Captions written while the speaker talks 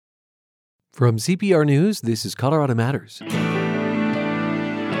From CPR News, this is Colorado Matters.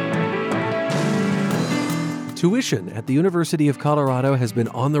 Tuition at the University of Colorado has been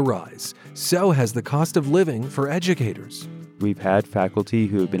on the rise. So has the cost of living for educators. We've had faculty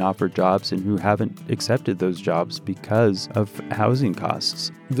who have been offered jobs and who haven't accepted those jobs because of housing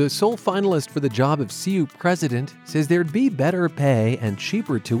costs. The sole finalist for the job of CU president says there'd be better pay and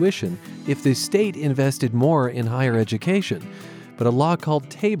cheaper tuition if the state invested more in higher education. But a law called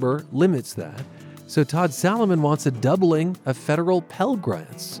Tabor limits that. So Todd Salomon wants a doubling of federal Pell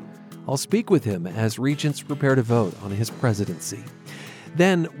Grants. I'll speak with him as regents prepare to vote on his presidency.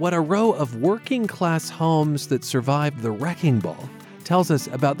 Then, what a row of working-class homes that survived the wrecking ball tells us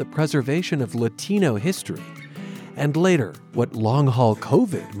about the preservation of Latino history. And later, what long-haul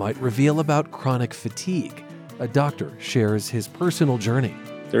COVID might reveal about chronic fatigue. A doctor shares his personal journey.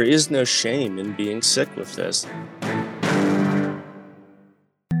 There is no shame in being sick with this.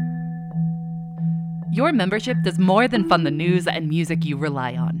 Your membership does more than fund the news and music you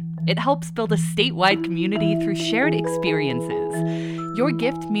rely on. It helps build a statewide community through shared experiences. Your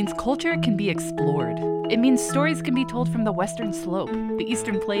gift means culture can be explored. It means stories can be told from the Western Slope, the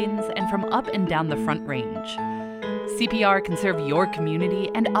Eastern Plains, and from up and down the Front Range. CPR can serve your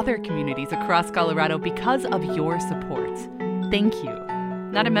community and other communities across Colorado because of your support. Thank you.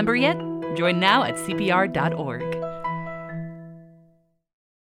 Not a member yet? Join now at cpr.org.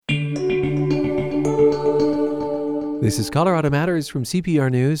 This is Colorado Matters from CPR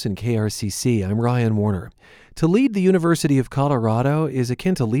News and KRCC. I'm Ryan Warner. To lead the University of Colorado is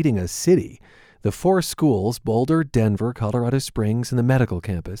akin to leading a city. The four schools, Boulder, Denver, Colorado Springs, and the medical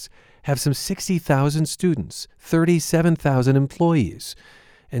campus, have some 60,000 students, 37,000 employees.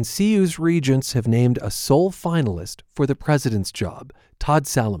 And CU's regents have named a sole finalist for the president's job, Todd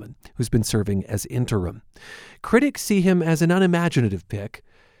Salomon, who's been serving as interim. Critics see him as an unimaginative pick.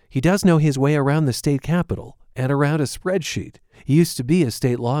 He does know his way around the state capitol and around a spreadsheet. He used to be a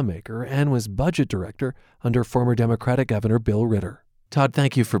state lawmaker and was budget director under former Democratic Governor Bill Ritter. Todd,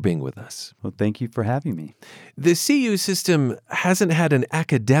 thank you for being with us. Well, thank you for having me. The CU system hasn't had an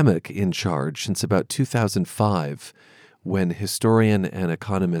academic in charge since about 2005, when historian and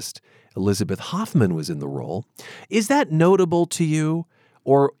economist Elizabeth Hoffman was in the role. Is that notable to you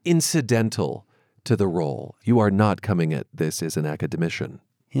or incidental to the role? You are not coming at this as an academician.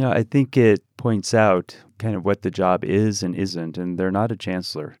 You know, I think it points out kind of what the job is and isn't, and they're not a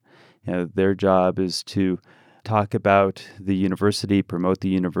chancellor. You know, their job is to talk about the university, promote the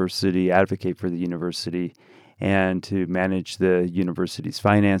university, advocate for the university, and to manage the university's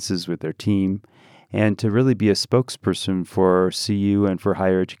finances with their team, and to really be a spokesperson for CU and for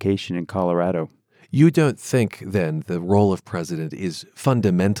higher education in Colorado. You don't think, then, the role of president is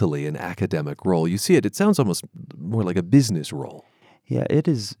fundamentally an academic role. You see it sounds almost more like a business role. Yeah, it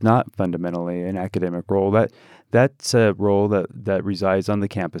is not fundamentally an academic role. That's a role that resides on the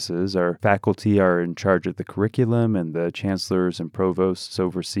campuses. Our faculty are in charge of the curriculum, and the chancellors and provosts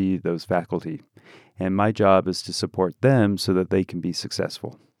oversee those faculty. And my job is to support them so that they can be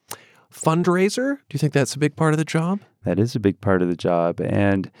successful. Fundraiser? Do you think that's a big part of the job? That is a big part of the job.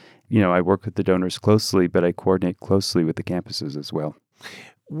 And, you know, I work with the donors closely, but I coordinate closely with the campuses as well.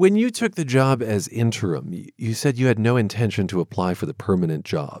 When you took the job as interim, you said you had no intention to apply for the permanent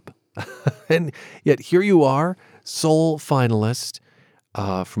job. And yet here you are, sole finalist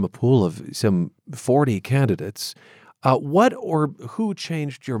from a pool of some 40 candidates. What or who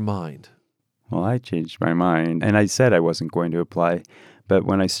changed your mind? Well, I changed my mind, and I said I wasn't going to apply. But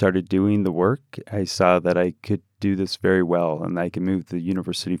when I started doing the work, I saw that I could do this very well and I could move the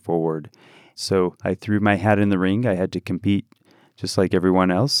university forward. So I threw my hat in the ring. I had to compete just like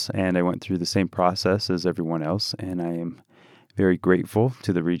everyone else, and I went through the same process as everyone else, and I am very grateful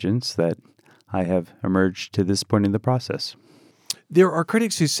to the regents that I have emerged to this point in the process. There are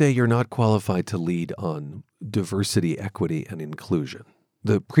critics who say you're not qualified to lead on diversity, equity, and inclusion.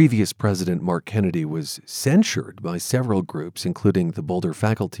 The previous president, Mark Kennedy, was censured by several groups, including the Boulder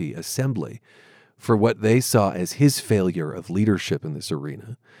Faculty Assembly, for what they saw as his failure of leadership in this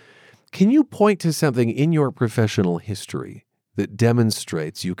arena. Can you point to something in your professional history that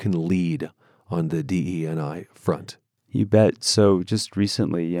demonstrates you can lead on the DE&I front? You bet. So just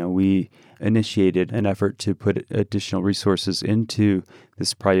recently, we initiated an effort to put additional resources into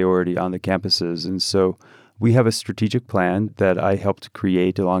this priority on the campuses. And so we have a strategic plan that I helped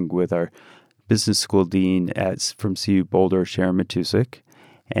create along with our business school dean from CU Boulder, Sharon Matusik.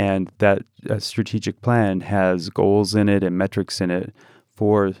 And that strategic plan has goals in it and metrics in it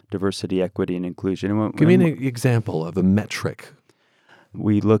for diversity, equity, and inclusion. Give me an example of a metric.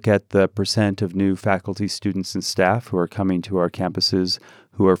 We look at the percent of new faculty, students, and staff who are coming to our campuses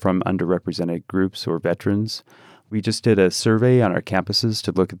who are from underrepresented groups or veterans. We just did a survey on our campuses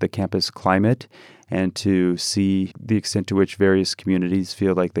to look at the campus climate and to see the extent to which various communities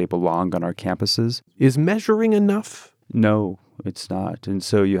feel like they belong on our campuses. Is measuring enough? No, it's not. And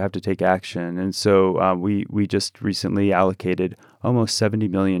so you have to take action. And so we just recently allocated almost $70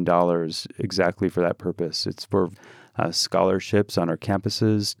 million exactly for that purpose. It's for scholarships on our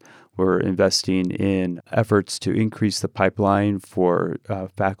campuses. We're investing in efforts to increase the pipeline for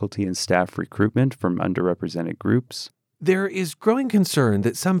faculty and staff recruitment from underrepresented groups. There is growing concern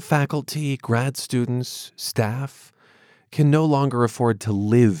that some faculty, grad students, staff can no longer afford to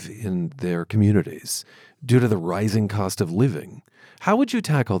live in their communities due to the rising cost of living. How would you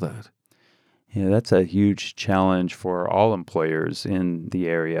tackle that? Yeah, that's a huge challenge for all employers in the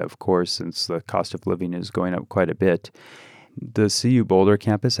area, of course, since the cost of living is going up quite a bit. The CU Boulder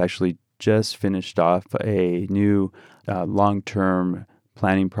campus actually just finished off a new long-term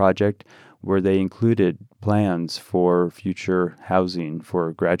planning project where they included plans for future housing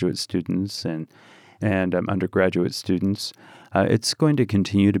for graduate students and undergraduate students. It's going to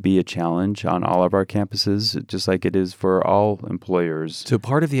continue to be a challenge on all of our campuses, just like it is for all employers. So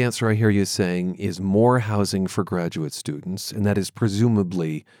part of the answer I hear you saying is more housing for graduate students, and that is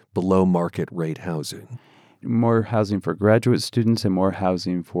presumably below market rate housing. More housing for graduate students and more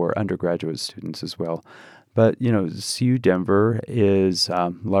housing for undergraduate students as well. But, CU Denver is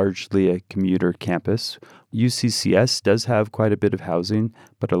largely a commuter campus. UCCS does have quite a bit of housing,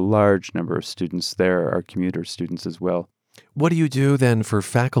 but a large number of students there are commuter students as well. What do you do then for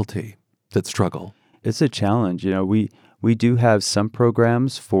faculty that struggle? It's a challenge. We do have some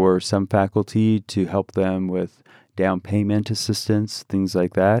programs for some faculty to help them with down payment assistance, things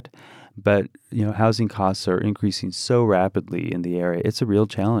like that. But, housing costs are increasing so rapidly in the area. It's a real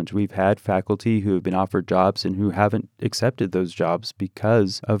challenge. We've had faculty who have been offered jobs and who haven't accepted those jobs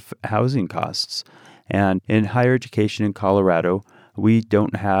because of housing costs. And in higher education in Colorado, we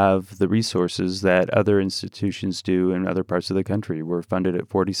don't have the resources that other institutions do in other parts of the country. We're funded at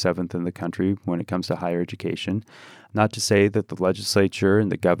 47th in the country when it comes to higher education. Not to say that the legislature and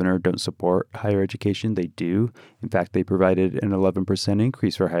the governor don't support higher education. They do. In fact, they provided an 11%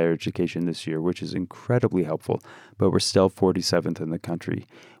 increase for higher education this year, which is incredibly helpful. But we're still 47th in the country,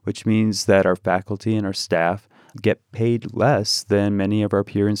 which means that our faculty and our staff get paid less than many of our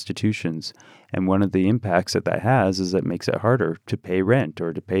peer institutions. And one of the impacts that has is that it makes it harder to pay rent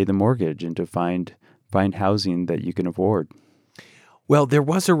or to pay the mortgage and to find housing that you can afford. Well, there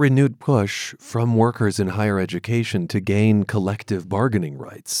was a renewed push from workers in higher education to gain collective bargaining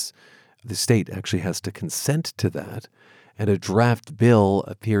rights. The state actually has to consent to that, and a draft bill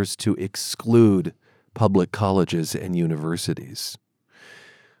appears to exclude public colleges and universities.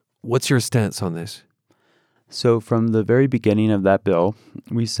 What's your stance on this? So from the very beginning of that bill,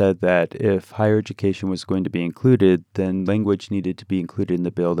 we said that if higher education was going to be included, then language needed to be included in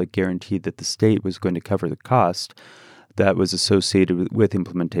the bill that guaranteed that the state was going to cover the cost that was associated with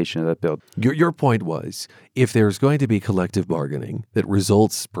implementation of that bill. Your point was, if there's going to be collective bargaining that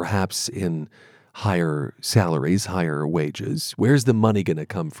results perhaps in higher salaries, higher wages, where's the money going to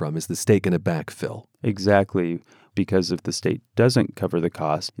come from? Is the state going to backfill? Exactly. Because if the state doesn't cover the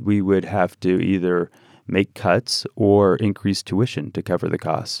cost, we would have to either make cuts or increase tuition to cover the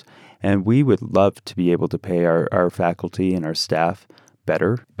costs. And we would love to be able to pay our faculty and our staff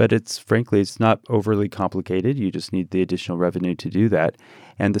better, but it's not overly complicated. You just need the additional revenue to do that.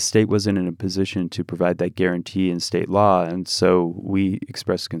 And the state wasn't in a position to provide that guarantee in state law, and so we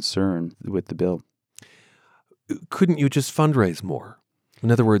expressed concern with the bill. Couldn't you just fundraise more?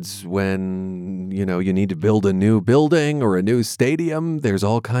 In other words, when, you need to build a new building or a new stadium, there's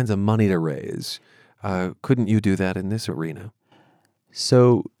all kinds of money to raise. Couldn't you do that in this arena?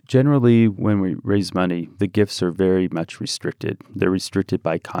 So generally, when we raise money, the gifts are very much restricted. They're restricted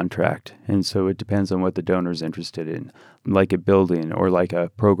by contract. And so it depends on what the donor is interested in, like a building or like a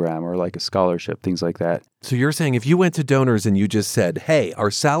program or like a scholarship, things like that. So you're saying if you went to donors and you just said, hey, our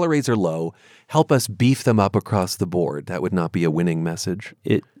salaries are low, help us beef them up across the board, that would not be a winning message?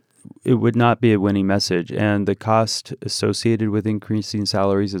 It would not be a winning message. And the cost associated with increasing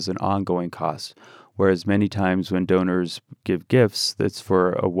salaries is an ongoing cost. Whereas many times when donors give gifts, that's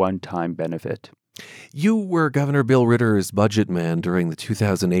for a one-time benefit. You were Governor Bill Ritter's budget man during the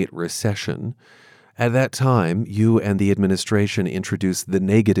 2008 recession. At that time, you and the administration introduced the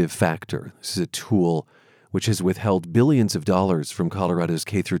negative factor. This is a tool which has withheld billions of dollars from Colorado's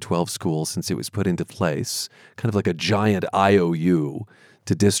K-12 schools since it was put into place, kind of like a giant IOU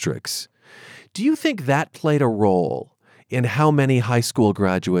to districts. Do you think that played a role in how many high school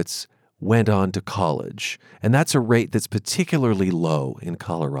graduates went on to college. And that's a rate that's particularly low in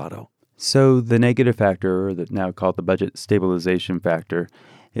Colorado. So the negative factor, or now called the budget stabilization factor,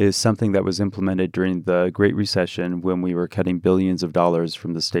 is something that was implemented during the Great Recession when we were cutting billions of dollars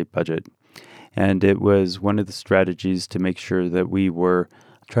from the state budget. And it was one of the strategies to make sure that we were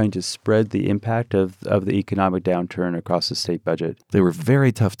trying to spread the impact of the economic downturn across the state budget. They were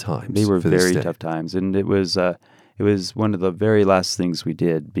very tough times. They were very tough times. And it was one of the very last things we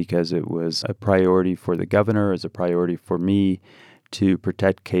did because it was a priority for the governor, as a priority for me to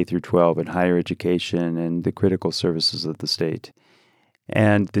protect K through 12 and higher education and the critical services of the state.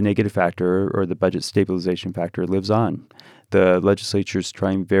 And the negative factor, or the budget stabilization factor, lives on. The legislature is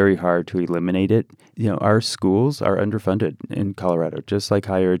trying very hard to eliminate it. Our schools are underfunded in Colorado, just like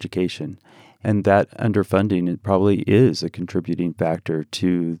higher education. And that underfunding, it probably is a contributing factor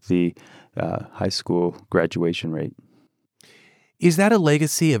to the high school graduation rate. Is that a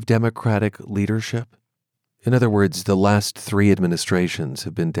legacy of Democratic leadership? In other words, the last 3 administrations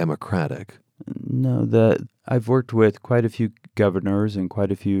have been Democratic. No, I've worked with quite a few governors and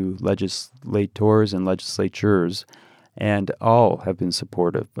quite a few legislators and legislatures, and all have been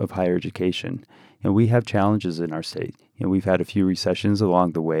supportive of higher education. And we have challenges in our state. We've had a few recessions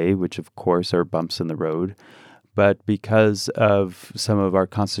along the way, which of course are bumps in the road. But because of some of our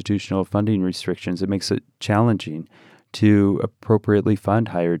constitutional funding restrictions, it makes it challenging to appropriately fund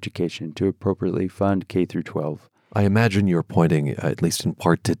higher education, to appropriately fund K through 12. I imagine you're pointing, at least in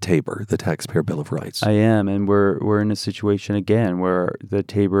part, to Tabor, the Taxpayer Bill of Rights. I am, and we're in a situation again where the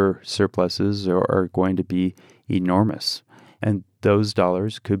Tabor surpluses are going to be enormous. And those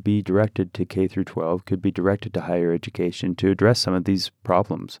dollars could be directed to K through 12, could be directed to higher education to address some of these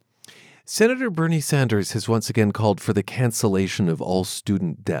problems. Senator Bernie Sanders has once again called for the cancellation of all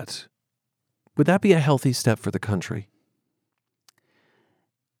student debt. Would that be a healthy step for the country?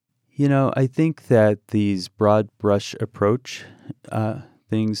 I think that these broad brush approach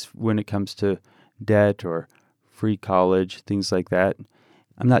things when it comes to debt or free college, things like that,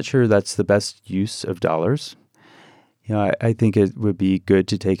 I'm not sure that's the best use of dollars. I think it would be good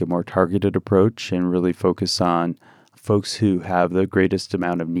to take a more targeted approach and really focus on folks who have the greatest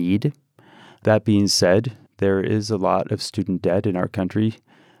amount of need. That being said, there is a lot of student debt in our country.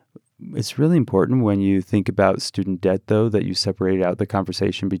 It's really important when you think about student debt, though, that you separate out the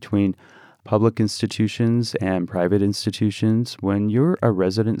conversation between public institutions and private institutions. When you're a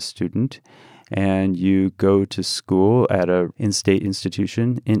resident student and you go to school at an in-state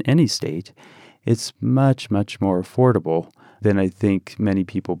institution in any state, it's much, much more affordable than I think many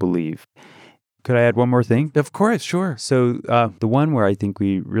people believe. Could I add one more thing? Of course, sure. So the one where I think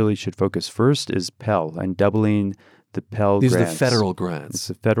we really should focus first is Pell and doubling the Pell grants. These are the federal grants. It's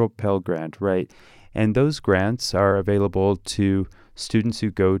a federal Pell Grant, right. And those grants are available to students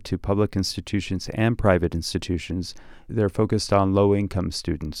who go to public institutions and private institutions. They're focused on low-income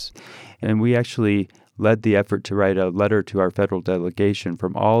students. And we actually led the effort to write a letter to our federal delegation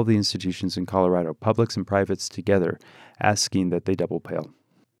from all the institutions in Colorado, publics and privates together, asking that they double Pell.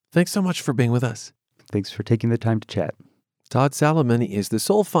 Thanks so much for being with us. Thanks for taking the time to chat. Todd Salomon is the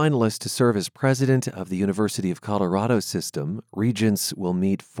sole finalist to serve as president of the University of Colorado system. Regents will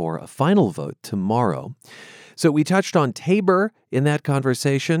meet for a final vote tomorrow. So we touched on Tabor in that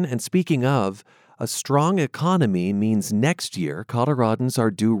conversation. And speaking of, a strong economy means next year Coloradans are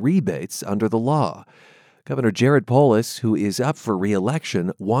due rebates under the law. Governor Jared Polis, who is up for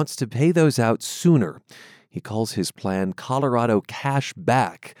re-election, wants to pay those out sooner. He calls his plan Colorado Cash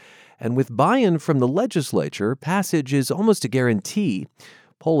Back. And with buy-in from the legislature, passage is almost a guarantee.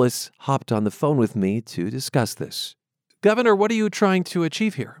 Polis hopped on the phone with me to discuss this. Governor, what are you trying to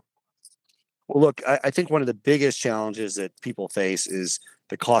achieve here? Well, look, I think one of the biggest challenges that people face is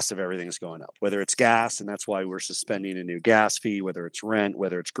the cost of everything is going up, whether it's gas, and that's why we're suspending a new gas fee, whether it's rent,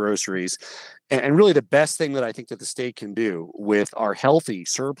 whether it's groceries. And really the best thing that I think that the state can do with our healthy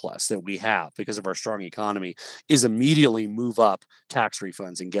surplus that we have because of our strong economy is immediately move up tax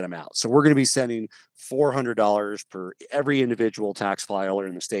refunds and get them out. So we're going to be sending $400 per every individual tax filer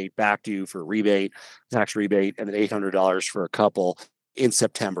in the state back to you for tax rebate, and then $800 for a couple in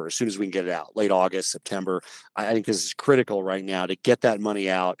September, as soon as we can get it out, late August, September. I think this is critical right now to get that money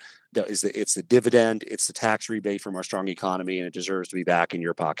out. It's the dividend, it's the tax rebate from our strong economy, and it deserves to be back in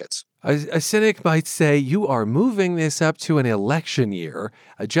your pockets. A cynic might say you are moving this up to an election year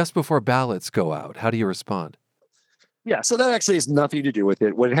just before ballots go out. How do you respond? Yeah, so that actually has nothing to do with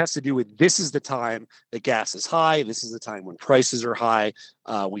it. What it has to do with, this is the time that gas is high. This is the time when prices are high.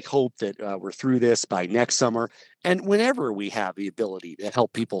 We hope that we're through this by next summer. And whenever we have the ability to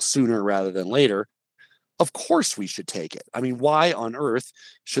help people sooner rather than later, of course we should take it. I mean, why on earth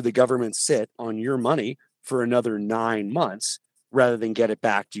should the government sit on your money for another 9 months rather than get it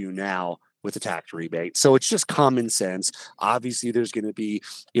back to you now with a tax rebate? So it's just common sense. Obviously, there's going to be,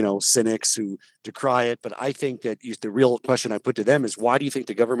 cynics who decry it. But I think that the real question I put to them is, why do you think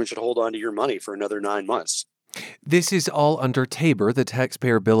the government should hold on to your money for another 9 months? This is all under TABOR, the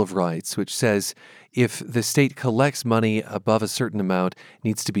Taxpayer Bill of Rights, which says if the state collects money above a certain amount, it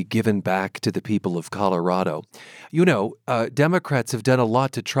needs to be given back to the people of Colorado. Democrats have done a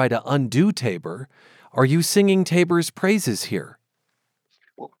lot to try to undo TABOR. Are you singing TABOR's praises here?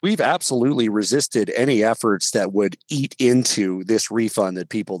 Well, we've absolutely resisted any efforts that would eat into this refund that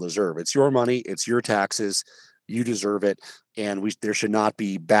people deserve. It's your money. It's your taxes. You deserve it. And there should not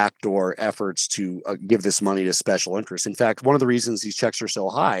be backdoor efforts to give this money to special interests. In fact, one of the reasons these checks are so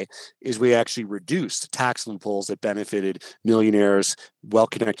high is we actually reduced tax loopholes that benefited millionaires,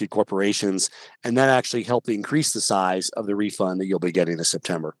 well-connected corporations, and that actually helped increase the size of the refund that you'll be getting this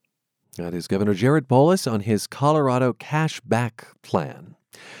September. That is Governor Jared Polis on his Colorado cash back plan.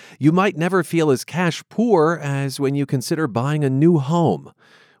 You might never feel as cash poor as when you consider buying a new home.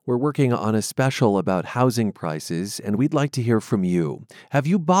 We're working on a special about housing prices, and we'd like to hear from you. Have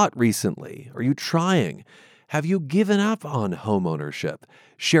you bought recently? Are you trying? Have you given up on homeownership?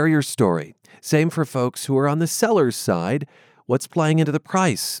 Share your story. Same for folks who are on the seller's side. What's playing into the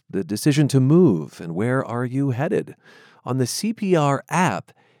price, the decision to move, and where are you headed? On the CPR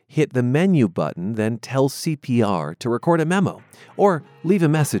app, hit the menu button, then tell CPR to record a memo or leave a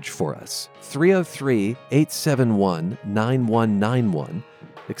message for us. 303-871-9191,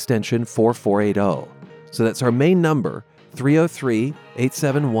 extension 4480. So that's our main number,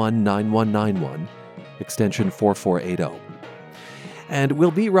 303-871-9191, extension 4480. And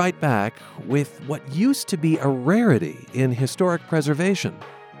we'll be right back with what used to be a rarity in historic preservation,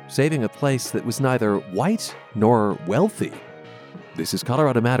 saving a place that was neither white nor wealthy. This is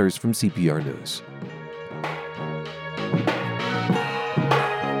Colorado Matters from CPR News.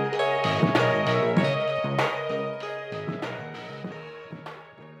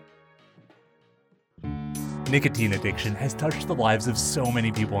 Nicotine addiction has touched the lives of so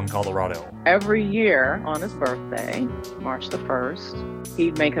many people in Colorado. Every year on his birthday, March the 1st,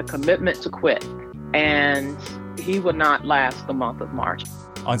 he'd make a commitment to quit, and he would not last the month of March.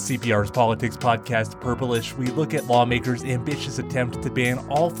 On CPR's politics podcast, Purplish, we look at lawmakers' ambitious attempt to ban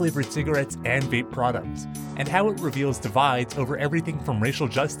all flavored cigarettes and vape products, and how it reveals divides over everything from racial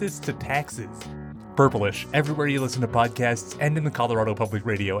justice to taxes. Purplish, everywhere you listen to podcasts and in the Colorado Public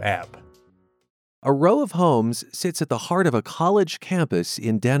Radio app. A row of homes sits at the heart of a college campus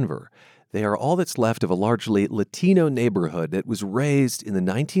in Denver. They are all that's left of a largely Latino neighborhood that was raised in the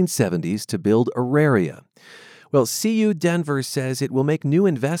 1970s to build Auraria. Well, CU Denver says it will make new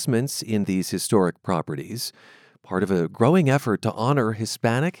investments in these historic properties, part of a growing effort to honor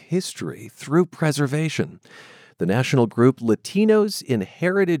Hispanic history through preservation. The national group Latinos in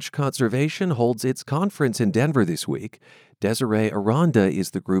Heritage Conservation holds its conference in Denver this week. Desiree Aranda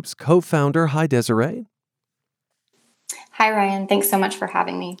is the group's co-founder. Hi, Desiree. Hi, Ryan. Thanks so much for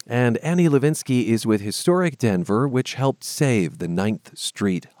having me. And Annie Levinsky is with Historic Denver, which helped save the 9th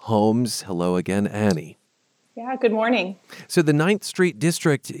Street homes. Hello again, Annie. Yeah, good morning. So the 9th Street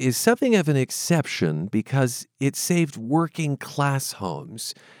District is something of an exception because it saved working class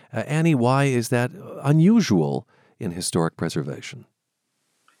homes. Annie, why is that unusual in historic preservation?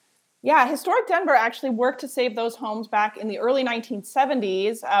 Yeah, Historic Denver actually worked to save those homes back in the early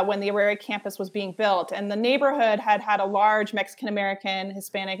 1970s when the Auraria campus was being built. And the neighborhood had a large Mexican-American,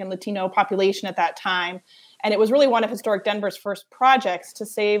 Hispanic, and Latino population at that time. And it was really one of Historic Denver's first projects to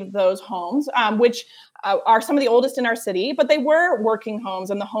save those homes, which are some of the oldest in our city, but they were working homes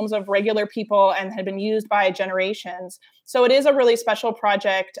and the homes of regular people and had been used by generations. So it is a really special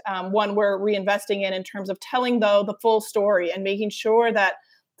project, one we're reinvesting in terms of telling, though, the full story and making sure that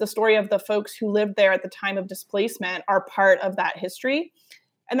the story of the folks who lived there at the time of displacement are part of that history.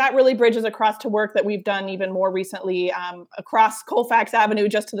 And that really bridges across to work that we've done even more recently across Colfax Avenue,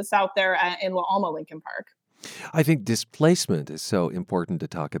 just to the south there in La Alma Lincoln Park. I think displacement is so important to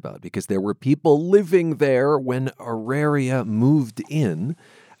talk about because there were people living there when Auraria moved in,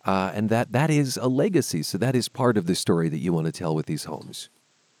 and that is a legacy. So that is part of the story that you want to tell with these homes.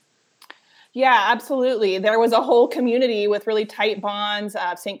 Yeah, absolutely. There was a whole community with really tight bonds,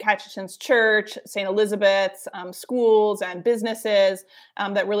 St. Catherine's Church, St. Elizabeth's, schools and businesses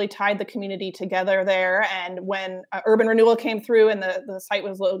that really tied the community together there. And when urban renewal came through and the site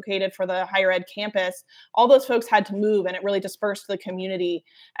was located for the higher ed campus, all those folks had to move and it really dispersed the community.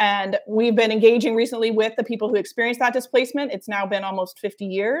 And we've been engaging recently with the people who experienced that displacement. It's now been almost 50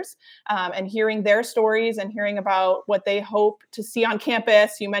 years, and hearing their stories and hearing about what they hope to see on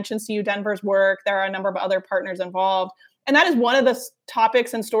campus. You mentioned CU Denver's work. There are a number of other partners involved. And that is one of the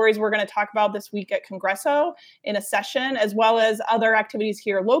topics and stories we're going to talk about this week at Congresso in a session, as well as other activities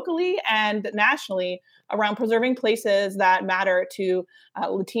here locally and nationally around preserving places that matter to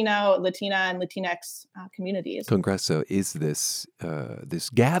Latino, Latina, and Latinx communities. Congresso is this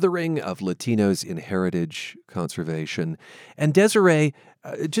gathering of Latinos in heritage conservation. And Desiree,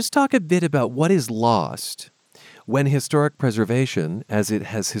 just talk a bit about what is lost when historic preservation, as it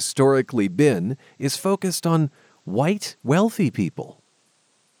has historically been, is focused on white, wealthy people.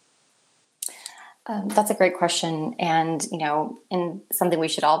 That's a great question. And, and something we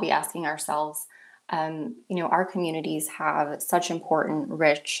should all be asking ourselves. Our communities have such important,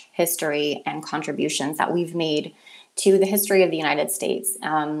 rich history and contributions that we've made to the history of the United States.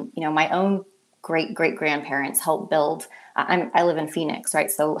 My own great-great-grandparents helped build, I live in Phoenix, right?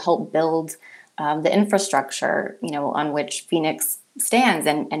 So helped build the infrastructure, on which Phoenix stands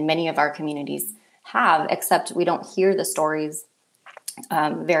and many of our communities have, except we don't hear the stories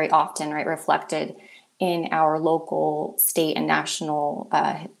very often, right, reflected in our local, state, and national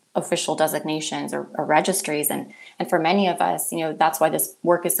official designations or registries. And for many of us, that's why this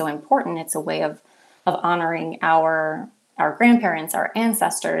work is so important. It's a way of honoring our grandparents, our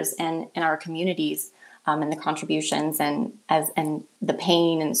ancestors, and our communities, and the contributions and the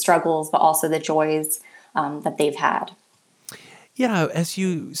pain and struggles, but also the joys that they've had. Yeah, as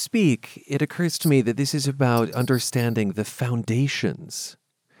you speak, it occurs to me that this is about understanding the foundations,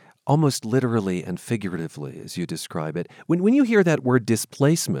 almost literally and figuratively, as you describe it. When you hear that word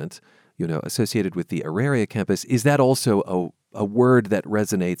displacement, associated with the Auraria campus, is that also a word that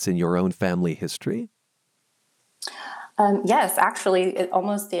resonates in your own family history? Yes, actually,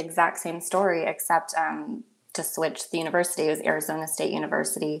 almost the exact same story, except to switch the university. It was Arizona State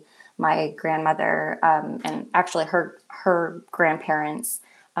University. My grandmother and actually her grandparents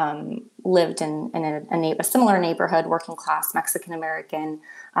lived in a similar neighborhood, working class Mexican American,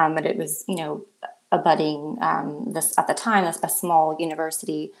 but it was a budding this at the time a small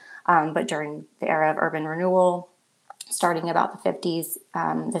university. But during the era of urban renewal, starting about the 50s,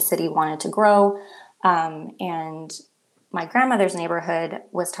 the city wanted to grow, and my grandmother's neighborhood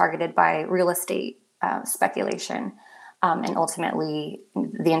was targeted by real estate speculation. And ultimately,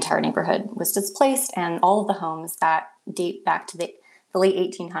 the entire neighborhood was displaced, and all of the homes that date back to the late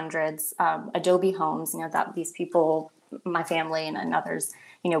 1800s, adobe homes, that these people, my family and others,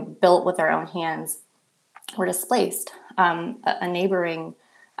 built with their own hands, were displaced. A neighboring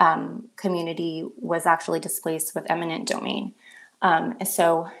community was actually displaced with eminent domain.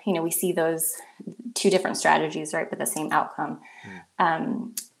 So, we see those two different strategies, right, but the same outcome.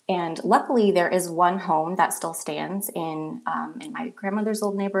 And luckily, there is one home that still stands in my grandmother's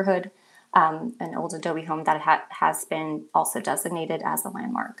old neighborhood, an old adobe home that has been also designated as a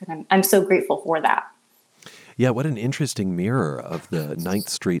landmark. And I'm so grateful for that. Yeah, what an interesting mirror of the 9th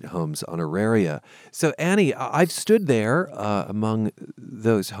Street homes on Auraria. So, Annie, I've stood there among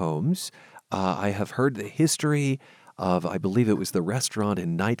those homes. I have heard the history of, I believe it was the restaurant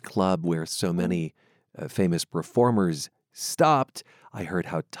and nightclub where so many famous performers stopped. I heard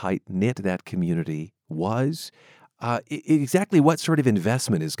how tight-knit that community was. Exactly what sort of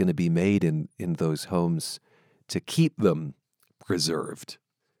investment is going to be made in those homes to keep them preserved?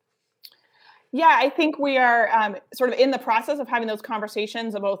 Yeah, I think we are sort of in the process of having those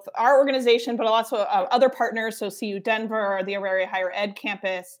conversations of both our organization, but also other partners. So CU Denver, the Auraria Higher Ed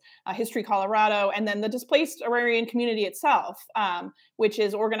Campus, History Colorado, and then the displaced Aurarian community itself, which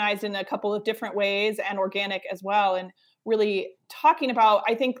is organized in a couple of different ways and organic as well. And really talking about,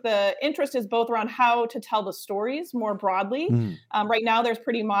 I think the interest is both around how to tell the stories more broadly. Right now, there's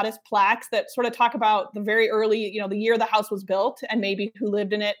pretty modest plaques that sort of talk about the very early, the year the house was built and maybe who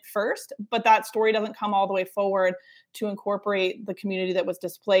lived in it first, but that story doesn't come all the way forward to incorporate the community that was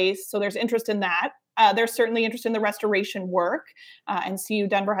displaced. So there's interest in that. There's certainly interest in the restoration work. And CU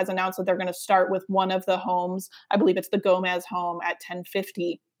Denver has announced that they're going to start with one of the homes. I believe it's the Gomez home at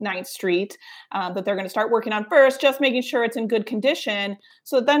 1050 9th Street, that they're going to start working on first, just making sure it's in good condition.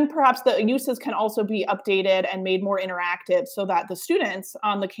 So that then perhaps the uses can also be updated and made more interactive so that the students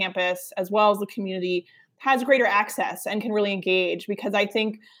on the campus, as well as the community, has greater access and can really engage. Because I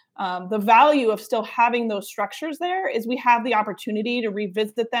think The value of still having those structures there is we have the opportunity to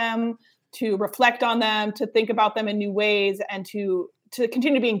revisit them, to reflect on them, to think about them in new ways, and to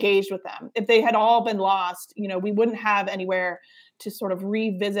continue to be engaged with them. If they had all been lost, we wouldn't have anywhere to sort of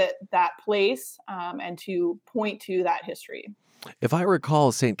revisit that place and to point to that history. If I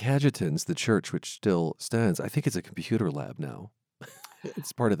recall, St. Cajetan's, the church which still stands, I think it's a computer lab now.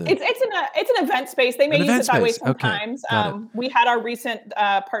 It's part of the... It's an event space. They may use it that way sometimes. Okay. We had our recent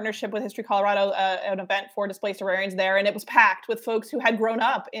partnership with History Colorado, an event for displaced agrarians there, and it was packed with folks who had grown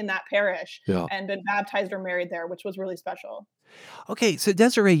up in that parish and been baptized or married there, which was really special. Okay, so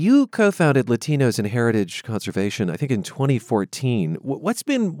Desiree, you co-founded Latinos in Heritage Conservation, I think in 2014. What's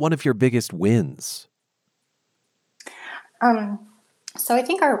been one of your biggest wins? So I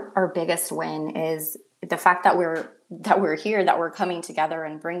think our biggest win is the fact that we're here, that we're coming together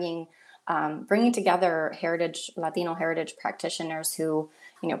and bringing together Latino heritage practitioners who,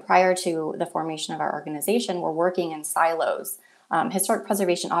 prior to the formation of our organization, were working in silos. Historic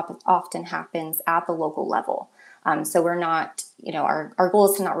preservation often happens at the local level. So we're not, our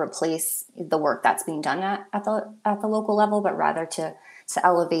goal is to not replace the work that's being done at the local level, but rather to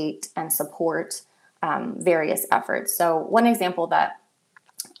elevate and support various efforts. So one example that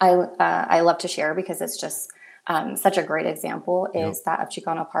I love to share, because it's just such a great example, is that of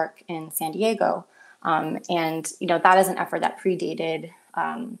Chicano Park in San Diego. And, that is an effort that predated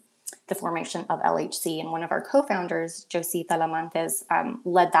the formation of LHC. And one of our co-founders, Josie Talamantes,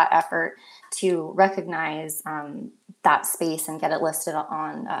 led that effort to recognize that space and get it listed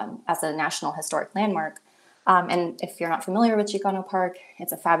on as a National Historic Landmark. And if you're not familiar with Chicano Park,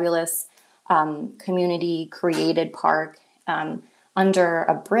 it's a fabulous community-created park under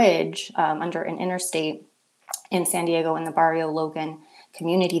a bridge, under an interstate in San Diego, in the Barrio Logan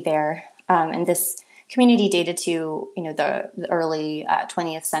community there. And this community dated to, the early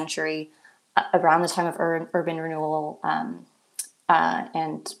 20th century, around the time of urban renewal,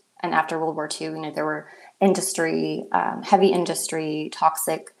 and after World War II. There were heavy industry,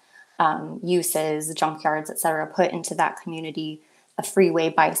 toxic uses, junkyards, et cetera, put into that community. A freeway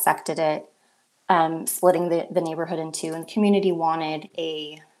bisected it, splitting the neighborhood in two. And the community wanted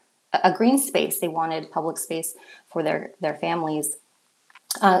a green space. They wanted public space for their families.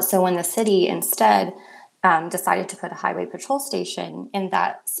 So when the city instead decided to put a highway patrol station in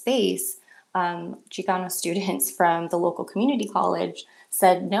that space, Chicano students from the local community college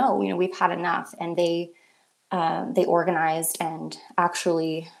said, no, we've had enough. And they organized and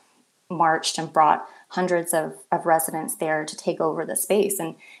actually marched and brought hundreds of residents there to take over the space.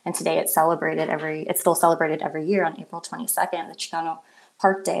 And today it's still celebrated every year on April 22nd, the Chicano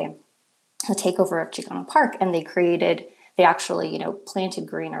Park Day, the takeover of Chicano Park. And they actually, planted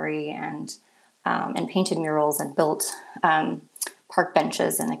greenery and painted murals and built park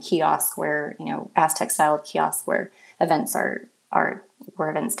benches and a kiosk where, Aztec-style kiosk where events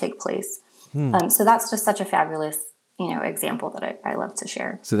take place. So that's just such a fabulous, example that I love to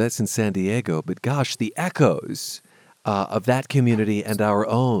share. So that's in San Diego, but gosh, the echoes of that community and our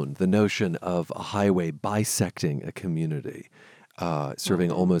own, the notion of a highway bisecting a community,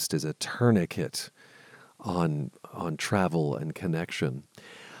 serving almost as a tourniquet on travel and connection.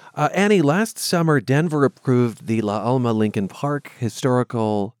 Annie, last summer, Denver approved the La Alma Lincoln Park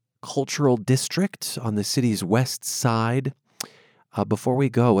Historical Cultural District on the city's west side. Before we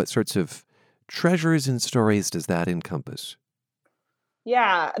go, what sorts of treasures and stories does that encompass?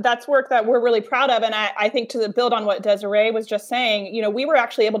 Yeah, that's work that we're really proud of. And I think to build on what Desiree was just saying, we were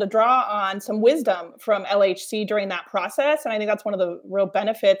actually able to draw on some wisdom from LHC during that process. And I think that's one of the real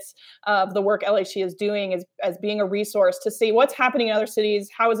benefits of the work LHC is doing, as being a resource to see what's happening in other cities.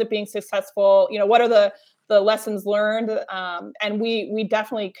 How is it being successful? What are the lessons learned? And we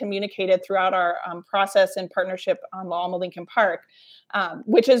definitely communicated throughout our process in partnership on La Alma Lincoln Park.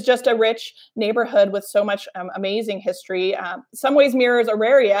 Which is just a rich neighborhood with so much amazing history. Some ways mirrors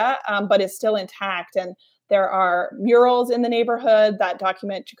Auraria, but is still intact. And there are murals in the neighborhood that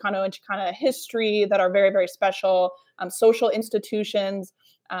document Chicano and Chicana history that are very, very special. Social institutions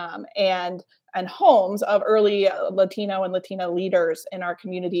and homes of early Latino and Latina leaders in our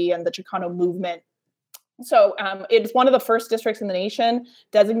community and the Chicano movement. So it's one of the first districts in the nation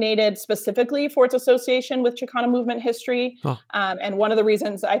designated specifically for its association with Chicano movement history. And one of the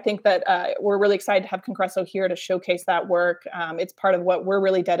reasons I think that we're really excited to have Congreso here to showcase that work. It's part of what we're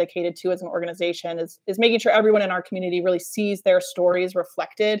really dedicated to as an organization is making sure everyone in our community really sees their stories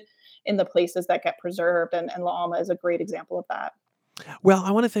reflected in the places that get preserved. And La Alma is a great example of that. Well,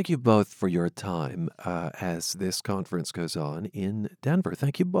 I want to thank you both for your time as this conference goes on in Denver.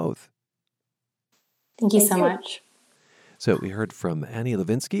 Thank you both. Thank you so much. So we heard from Annie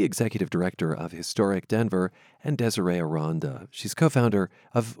Levinsky, Executive Director of Historic Denver, and Desiree Aranda. She's co-founder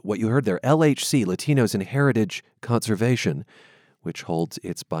of what you heard there, LHC, Latinos in Heritage Conservation, which holds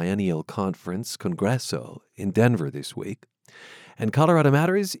its biennial conference, Congreso, in Denver this week. And Colorado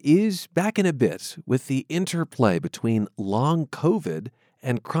Matters is back in a bit with the interplay between long COVID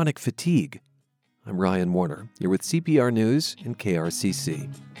and chronic fatigue. I'm Ryan Warner. You're with CPR News and KRCC.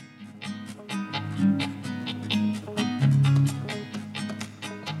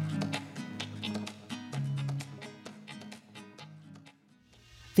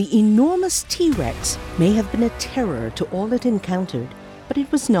 The enormous T-Rex may have been a terror to all it encountered, but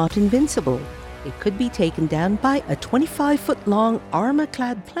it was not invincible. It could be taken down by a 25-foot-long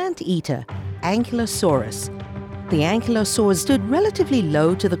armor-clad plant eater, Ankylosaurus. The ankylosaur stood relatively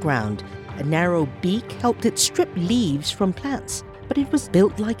low to the ground. A narrow beak helped it strip leaves from plants, but it was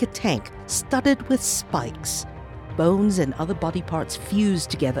built like a tank, studded with spikes. Bones and other body parts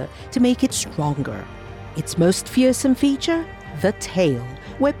fused together to make it stronger. Its most fearsome feature? The tail,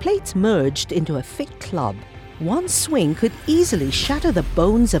 where plates merged into a thick club. One swing could easily shatter the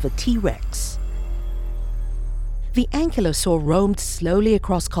bones of a T-Rex. The ankylosaur roamed slowly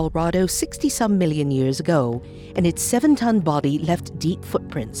across Colorado 60-some million years ago, and its 7-ton body left deep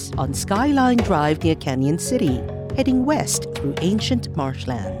footprints on Skyline Drive near Canyon City, heading west through ancient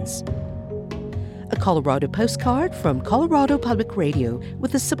marshlands. A Colorado postcard from Colorado Public Radio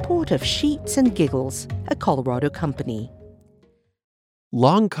with the support of Sheets and Giggles, a Colorado company.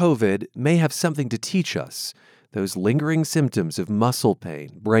 Long COVID may have something to teach us. Those lingering symptoms of muscle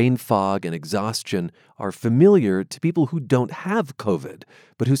pain, brain fog, and exhaustion are familiar to people who don't have COVID,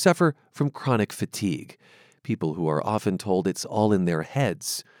 but who suffer from chronic fatigue. People who are often told it's all in their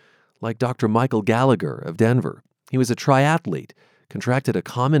heads. Like Dr. Michael Gallagher of Denver. He was a triathlete, contracted a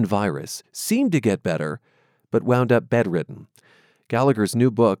common virus, seemed to get better, but wound up bedridden. Gallagher's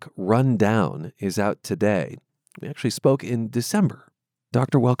new book, Run Down, is out today. We actually spoke in December.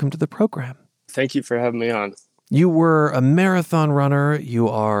 Doctor, welcome to the program. Thank you for having me on. You were a marathon runner. You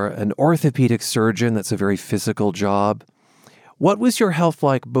are an orthopedic surgeon. That's a very physical job. What was your health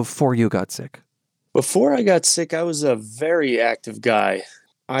like before you got sick? Before I got sick, I was a very active guy.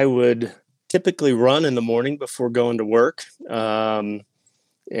 I would typically run in the morning before going to work. And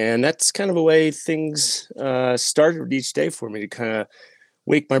that's kind of the way things started each day for me, to kind of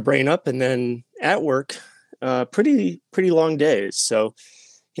wake my brain up. And then at work, pretty long days. So,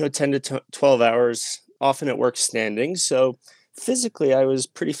 10 to 12 hours, often at work standing. So physically, I was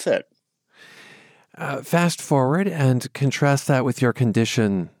pretty fit. Fast forward and contrast that with your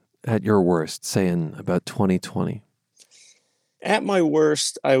condition at your worst, say in about 2020. At my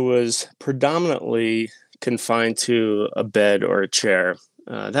worst, I was predominantly confined to a bed or a chair.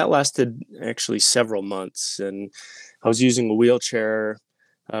 That lasted actually several months. And I was using a wheelchair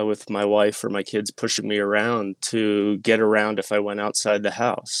with my wife or my kids pushing me around to get around if I went outside the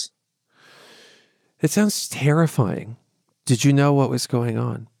house. It sounds terrifying. Did you know what was going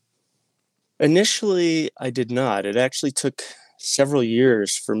on? Initially, I did not. It actually took several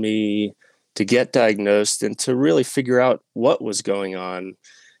years for me to get diagnosed and to really figure out what was going on.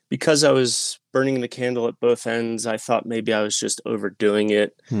 Because I was burning the candle at both ends, I thought maybe I was just overdoing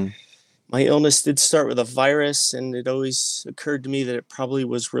it. My illness did start with a virus, and it always occurred to me that it probably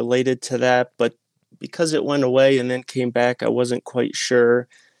was related to that. But because it went away and then came back, I wasn't quite sure.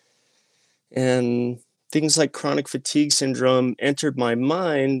 And things like chronic fatigue syndrome entered my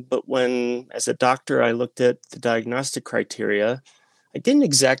mind. But when, as a doctor, I looked at the diagnostic criteria, I didn't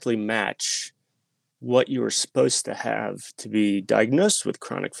exactly match what you were supposed to have to be diagnosed with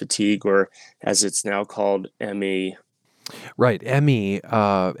chronic fatigue, or as it's now called, ME. Right, ME.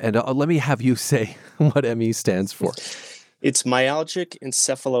 And let me have you say what ME stands for. It's myalgic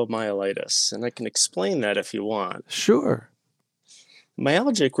encephalomyelitis, and I can explain that if you want. Sure.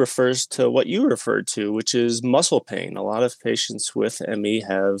 Myalgic refers to what you referred to, which is muscle pain. A lot of patients with ME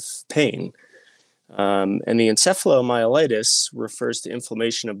have pain. And the encephalomyelitis refers to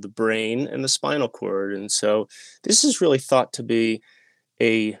inflammation of the brain and the spinal cord. And so this is really thought to be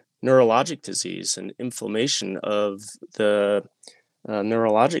a neurologic disease, an inflammation of the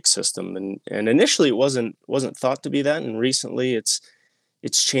neurologic system. And initially it wasn't thought to be that. And recently it's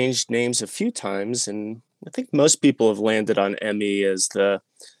changed names a few times. And I think most people have landed on ME as the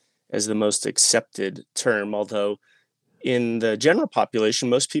most accepted term, although in the general population,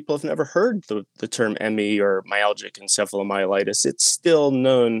 most people have never heard the term ME or myalgic encephalomyelitis. It's still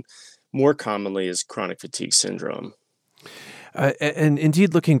known more commonly as chronic fatigue syndrome. And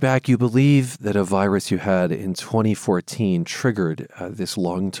indeed, looking back, you believe that a virus you had in 2014 triggered this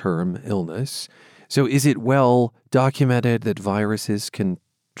long-term illness. So is it well documented that viruses can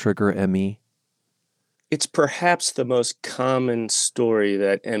trigger ME? It's perhaps the most common story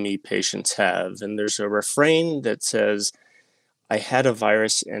that ME patients have. And there's a refrain that says, I had a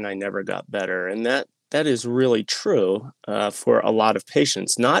virus and I never got better. And that is really true for a lot of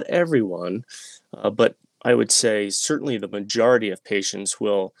patients. Not everyone, but I would say certainly the majority of patients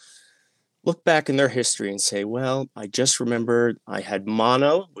will look back in their history and say, well, I just remember I had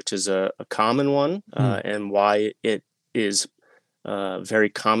mono, which is a common one, and why it is very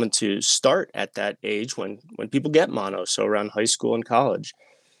common to start at that age when people get mono, so around high school and college.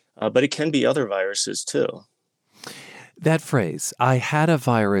 But it can be other viruses too. That phrase, I had a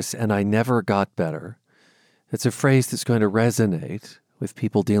virus and I never got better, it's a phrase that's going to resonate with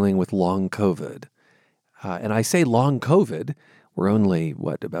people dealing with long COVID. And I say long COVID, we're only,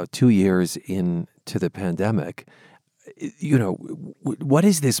 about 2 years into the pandemic. What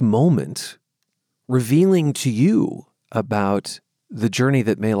is this moment revealing to you about the journey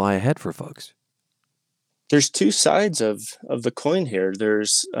that may lie ahead for folks? There's two sides of the coin here.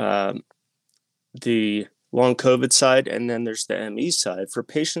 There's the long COVID side, and then there's the ME side. For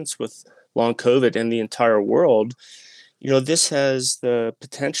patients with long COVID in the entire world, this has the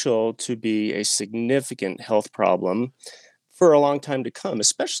potential to be a significant health problem for a long time to come,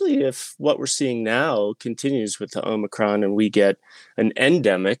 especially if what we're seeing now continues with the Omicron and we get an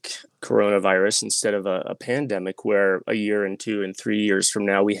endemic coronavirus instead of a pandemic where a year and 2 and 3 years from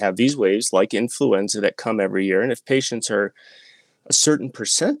now, we have these waves like influenza that come every year. And if a certain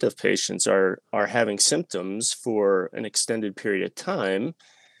percent of patients are having symptoms for an extended period of time,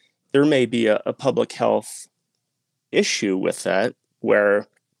 there may be a public health issue with that, where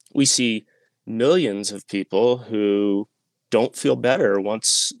we see millions of people who don't feel better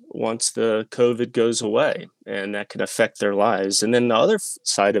once the COVID goes away, and that can affect their lives. And then the other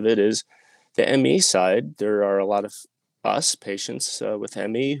side of it is the ME side. There are a lot of us patients with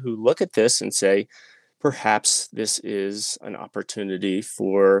ME who look at this and say, perhaps this is an opportunity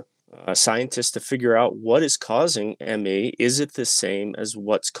for scientists to figure out what is causing ME. Is it the same as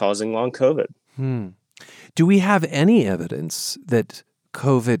what's causing long COVID? Do we have any evidence that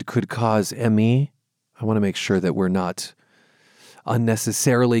COVID could cause ME? I want to make sure that we're not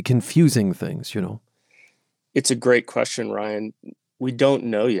unnecessarily confusing things, It's a great question, Ryan. We don't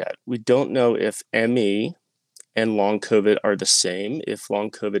know yet. We don't know if ME and long COVID are the same, if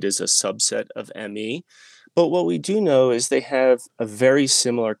long COVID is a subset of ME. But what we do know is they have a very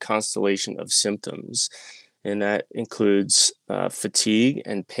similar constellation of symptoms. And that includes fatigue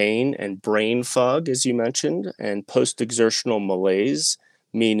and pain and brain fog, as you mentioned, and post-exertional malaise,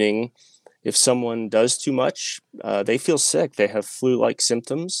 meaning if someone does too much, they feel sick, they have flu-like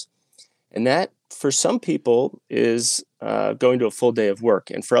symptoms. And that, for some people, is going to a full day of work.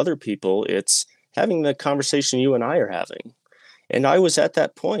 And for other people, it's having the conversation you and I are having. And I was at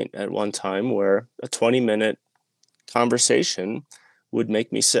that point at one time where a 20-minute conversation would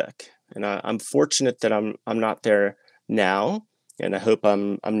make me sick. And I'm fortunate that I'm not there now, and I hope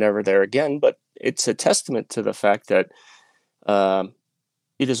I'm never there again. But it's a testament to the fact that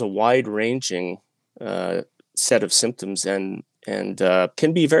it is a wide-ranging set of symptoms and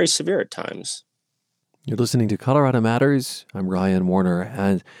can be very severe at times. You're listening to Colorado Matters. I'm Ryan Warner,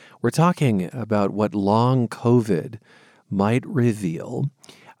 and we're talking about what long COVID might reveal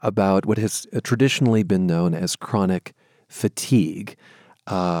about what has traditionally been known as chronic fatigue.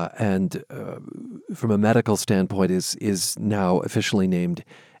 And from a medical standpoint is now officially named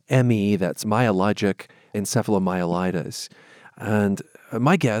ME, that's myalgic encephalomyelitis. And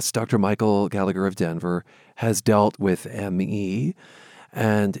my guest, Dr. Michael Gallagher of Denver, has dealt with ME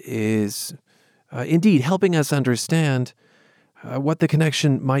and is indeed helping us understand what the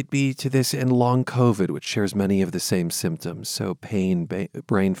connection might be to this in long COVID, which shares many of the same symptoms. So pain,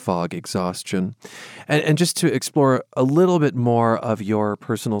 brain fog, exhaustion. And just to explore a little bit more of your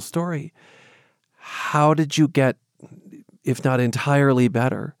personal story, how did you get, if not entirely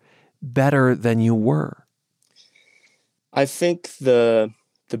better than you were? I think the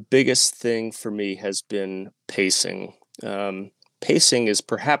biggest thing for me has been pacing. Pacing is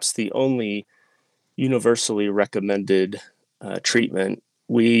perhaps the only universally recommended treatment.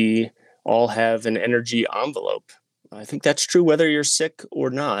 We all have an energy envelope. I think that's true whether you're sick or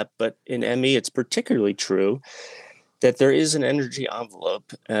not, but in ME, it's particularly true that there is an energy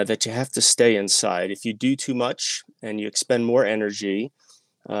envelope that you have to stay inside. If you do too much and you expend more energy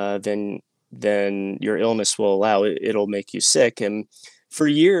than your illness will allow, it'll make you sick. And for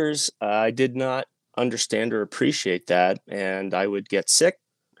years, I did not understand or appreciate that, and I would get sick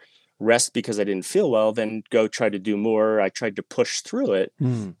rest because I didn't feel well, then go try to do more. I tried to push through it,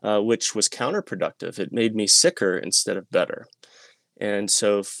 which was counterproductive. It made me sicker instead of better. And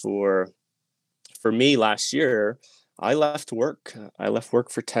so for me last year, I left work. I left work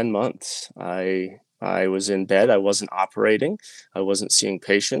for 10 months. I was in bed. I wasn't operating. I wasn't seeing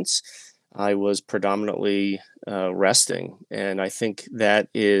patients. I was predominantly resting. And I think that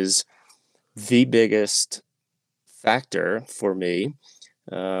is the biggest factor for me.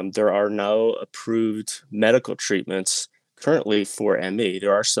 There are no approved medical treatments currently for ME.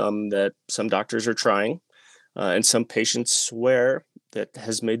 There are some that some doctors are trying, and some patients swear that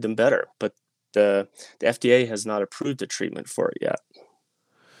has made them better, but the FDA has not approved a treatment for it yet.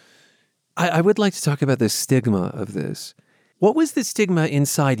 I would like to talk about the stigma of this. What was the stigma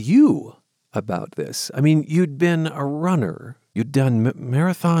inside you about this? I mean, you'd been a runner. You'd done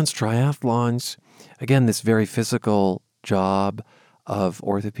marathons, triathlons. Again, this very physical job of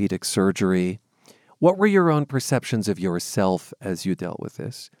orthopedic surgery. What were your own perceptions of yourself as you dealt with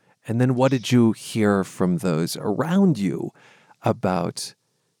this? And then what did you hear from those around you about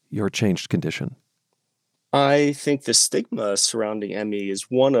your changed condition? I think the stigma surrounding ME is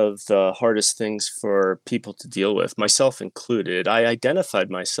one of the hardest things for people to deal with, myself included. I identified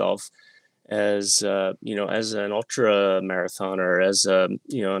myself as as an ultra marathoner, as an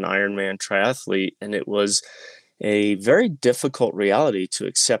Ironman triathlete, and it was a very difficult reality to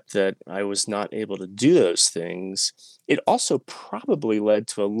accept that I was not able to do those things. It also probably led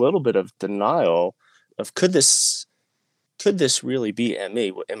to a little bit of denial of could this really be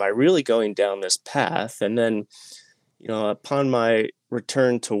ME? Am I really going down this path? And then, upon my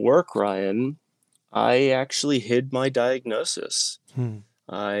return to work, Ryan, I actually hid my diagnosis.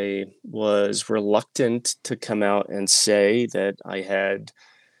 I was reluctant to come out and say that I had,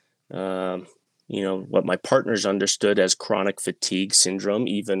 what my partners understood as chronic fatigue syndrome.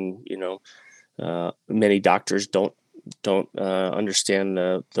 Even, many doctors don't understand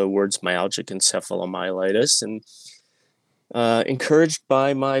the words myalgic encephalomyelitis. And encouraged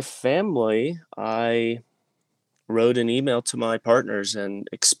by my family, I wrote an email to my partners and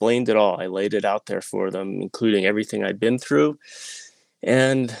explained it all. I laid it out there for them, including everything I'd been through.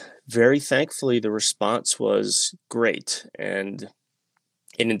 And very thankfully, the response was great. And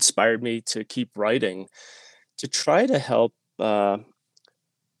it inspired me to keep writing, to try to help, I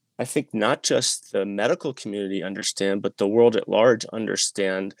think, not just the medical community understand, but the world at large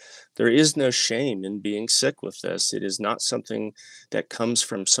understand there is no shame in being sick with this. It is not something that comes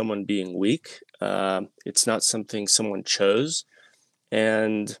from someone being weak. It's not something someone chose.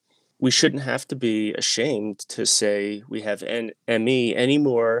 And we shouldn't have to be ashamed to say we have ME any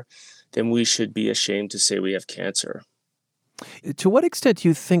more than we should be ashamed to say we have cancer. To what extent do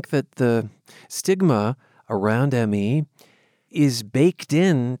you think that the stigma around ME is baked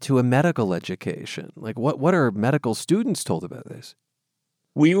into a medical education? Like, what are medical students told about this?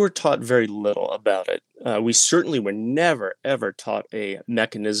 We were taught very little about it. We certainly were never, ever taught a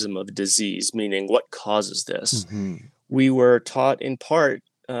mechanism of disease, meaning what causes this. We were taught in part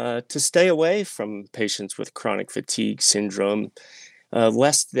to stay away from patients with chronic fatigue syndrome,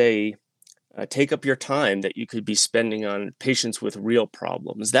 lest they take up your time that you could be spending on patients with real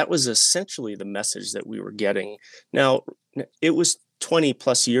problems. That was essentially the message that we were getting. Now, it was 20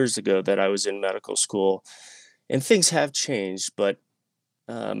 plus years ago that I was in medical school, and things have changed, but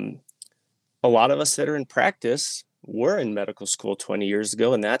a lot of us that are in practice were in medical school 20 years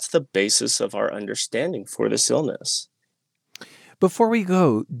ago, and that's the basis of our understanding for this illness. Before we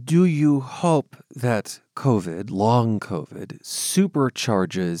go, do you hope that COVID, long COVID,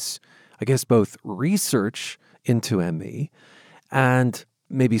 supercharges, I guess, both research into ME and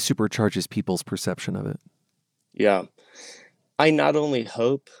maybe supercharges people's perception of it? Yeah. I not only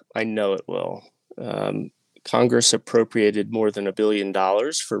hope, I know it will. Congress appropriated more than $1 billion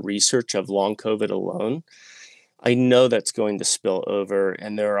for research of long COVID alone. I know that's going to spill over,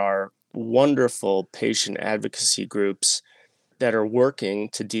 and there are wonderful patient advocacy groups that are working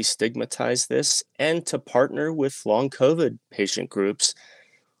to destigmatize this and to partner with long COVID patient groups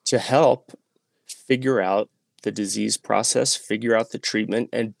to help figure out the disease process, figure out the treatment,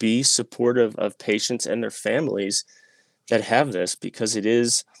 and be supportive of patients and their families that have this, because it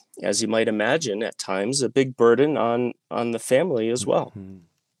is, as you might imagine, at times a big burden on the family as well.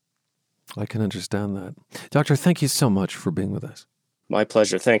 I can understand that. Doctor, thank you so much for being with us. My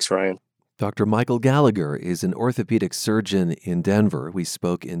pleasure. Thanks, Ryan. Dr. Michael Gallagher is an orthopedic surgeon in Denver. We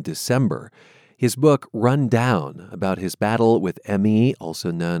spoke in December. His book, Run Down, about his battle with ME, also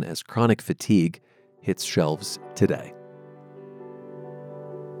known as chronic fatigue, hits shelves today.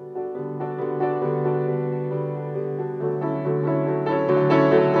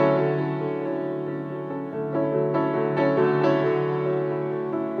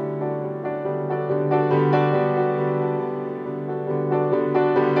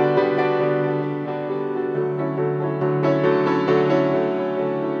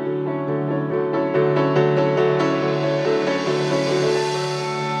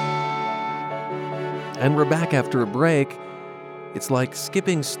 And we're back after a break. It's like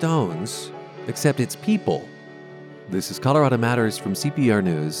skipping stones, except it's people. This is Colorado Matters from CPR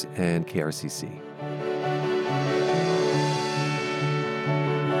News and KRCC.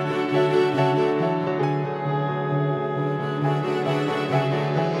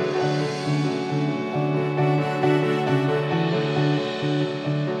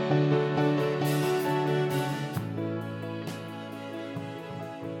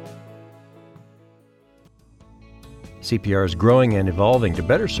 CPR is growing and evolving to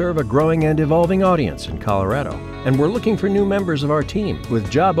better serve a growing and evolving audience in Colorado. And we're looking for new members of our team, with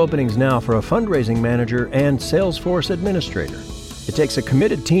job openings now for a fundraising manager and Salesforce administrator. It takes a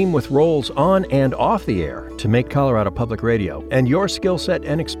committed team with roles on and off the air to make Colorado Public Radio, and your skill set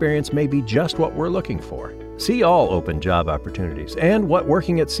and experience may be just what we're looking for. See all open job opportunities and what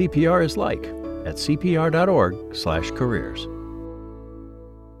working at CPR is like at cpr.org/careers.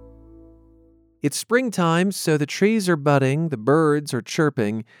 It's springtime, so the trees are budding, the birds are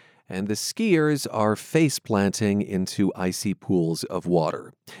chirping, and the skiers are face planting into icy pools of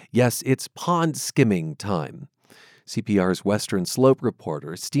water. Yes, it's pond skimming time. CPR's Western Slope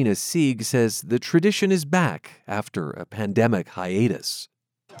reporter, Stina Sieg, says the tradition is back after a pandemic hiatus.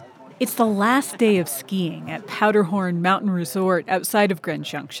 It's the last day of skiing at Powderhorn Mountain Resort outside of Grand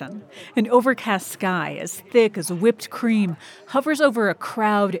Junction. An overcast sky as thick as whipped cream hovers over a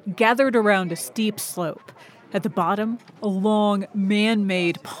crowd gathered around a steep slope. At the bottom, a long,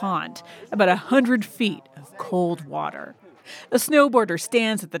 man-made pond, about 100 feet of cold water. A snowboarder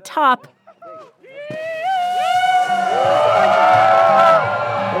stands at the top,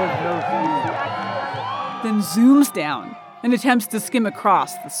 then zooms down and attempts to skim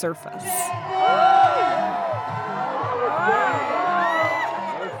across the surface.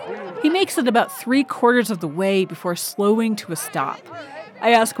 He makes it about 3/4 of the way before slowing to a stop.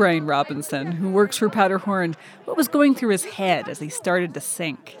 I asked Ryan Robinson, who works for Powderhorn, what was going through his head as he started to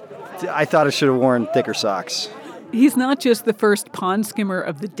sink. I thought I should have worn thicker socks. He's not just the first pond skimmer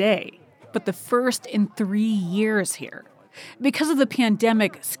of the day, but the first in 3 years here. Because of the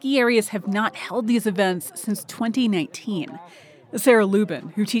pandemic, ski areas have not held these events since 2019. Sarah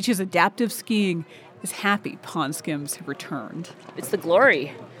Lubin, who teaches adaptive skiing, is happy pond skims have returned. It's the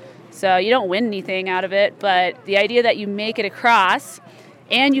glory. So you don't win anything out of it, but the idea that you make it across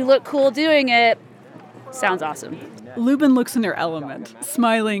and you look cool doing it sounds awesome. Lubin looks in her element,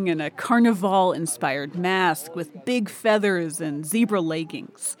 smiling in a carnival-inspired mask with big feathers and zebra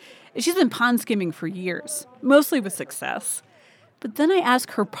leggings. She's been pond skimming for years, mostly with success. But then I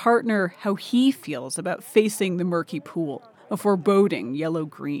ask her partner how he feels about facing the murky pool, a foreboding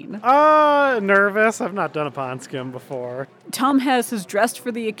yellow-green. Nervous. I've not done a pond skim before. Tom Hess is dressed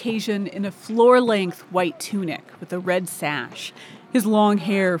for the occasion in a floor-length white tunic with a red sash, his long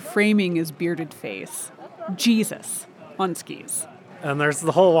hair framing his bearded face. Jesus on skis. And there's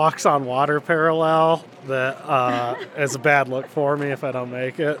the whole walks on water parallel that is a bad look for me if I don't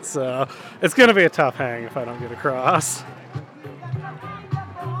make it. So it's going to be a tough hang if I don't get across.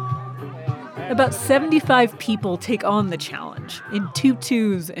 About 75 people take on the challenge in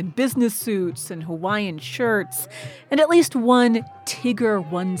tutus and business suits and Hawaiian shirts and at least one Tigger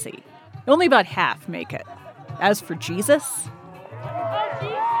onesie. Only about half make it. As for Jesus...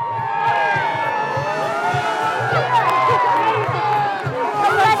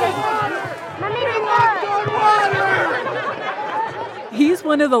 He's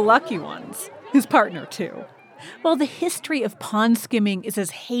one of the lucky ones, his partner too. While the history of pond skimming is as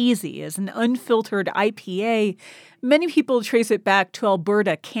hazy as an unfiltered IPA, many people trace it back to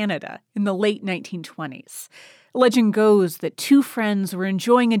Alberta, Canada, in the late 1920s. Legend goes that two friends were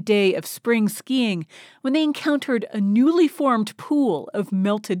enjoying a day of spring skiing when they encountered a newly formed pool of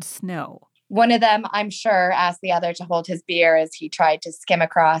melted snow. One of them, I'm sure, asked the other to hold his beer as he tried to skim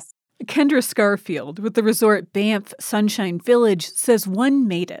across. Kendra Scarfield with the resort Banff Sunshine Village says one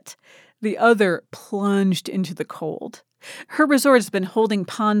made it. The other plunged into the cold. Her resort has been holding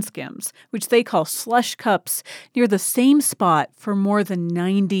pond skims, which they call slush cups, near the same spot for more than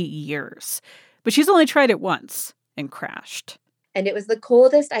 90 years. But she's only tried it once and crashed. And it was the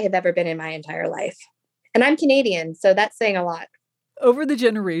coldest I have ever been in my entire life. And I'm Canadian, so that's saying a lot. Over the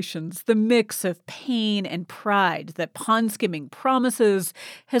generations, the mix of pain and pride that pond skimming promises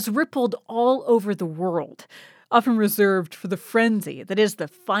has rippled all over the world, often reserved for the frenzy that is the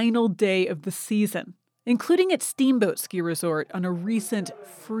final day of the season, including at Steamboat Ski Resort on a recent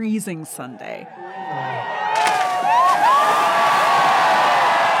freezing Sunday.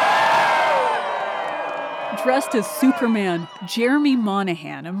 Dressed as Superman, Jeremy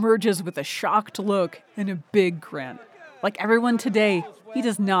Monahan emerges with a shocked look and a big grin. Like everyone today, he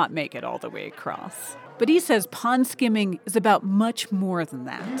does not make it all the way across. But he says pond skimming is about much more than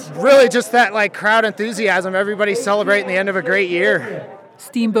that. Really just that crowd enthusiasm, everybody celebrating the end of a great year.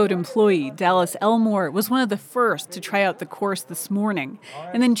 Steamboat employee Dallas Elmore was one of the first to try out the course this morning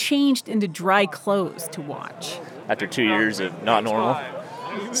and then changed into dry clothes to watch. After 2 years of not normal,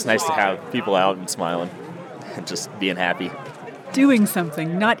 it's nice to have people out and smiling and just being happy. Doing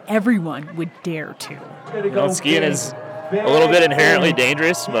something not everyone would dare to. Skiing is a little bit inherently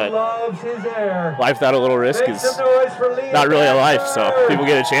dangerous, but life without a little risk is not really a life, so people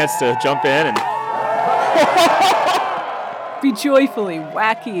get a chance to jump in and be joyfully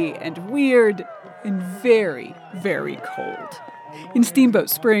wacky and weird and very, very cold. In Steamboat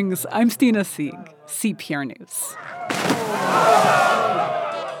Springs, I'm Stina Sieg, CPR News.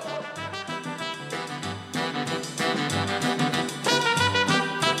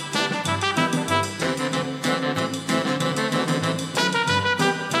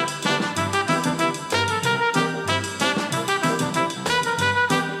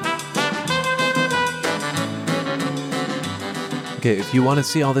 Okay, if you want to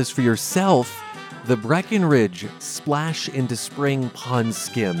see all this for yourself, the Breckenridge Splash into Spring Pond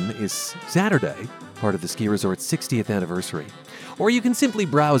Skim is Saturday, part of the ski resort's 60th anniversary. Or you can simply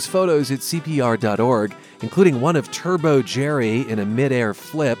browse photos at cpr.org, including one of Turbo Jerry in a mid-air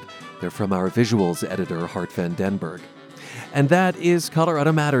flip. They're from our visuals editor, Hart van Denberg. And that is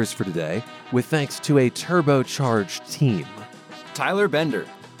Colorado Matters for today, with thanks to a turbocharged team. Tyler Bender,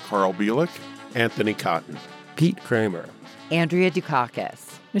 Carl Bielik, Anthony Cotton, Pete Kramer, Andrea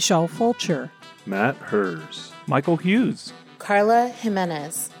Dukakis, Michelle Fulcher, Matt Hers, Michael Hughes, Carla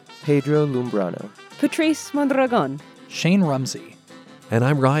Jimenez, Pedro Lumbrano, Patrice Mondragon, Shane Rumsey. And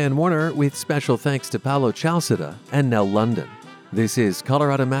I'm Ryan Warner, with special thanks to Paolo Chalceda and Nell London. This is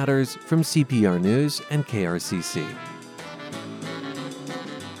Colorado Matters from CPR News and KRCC.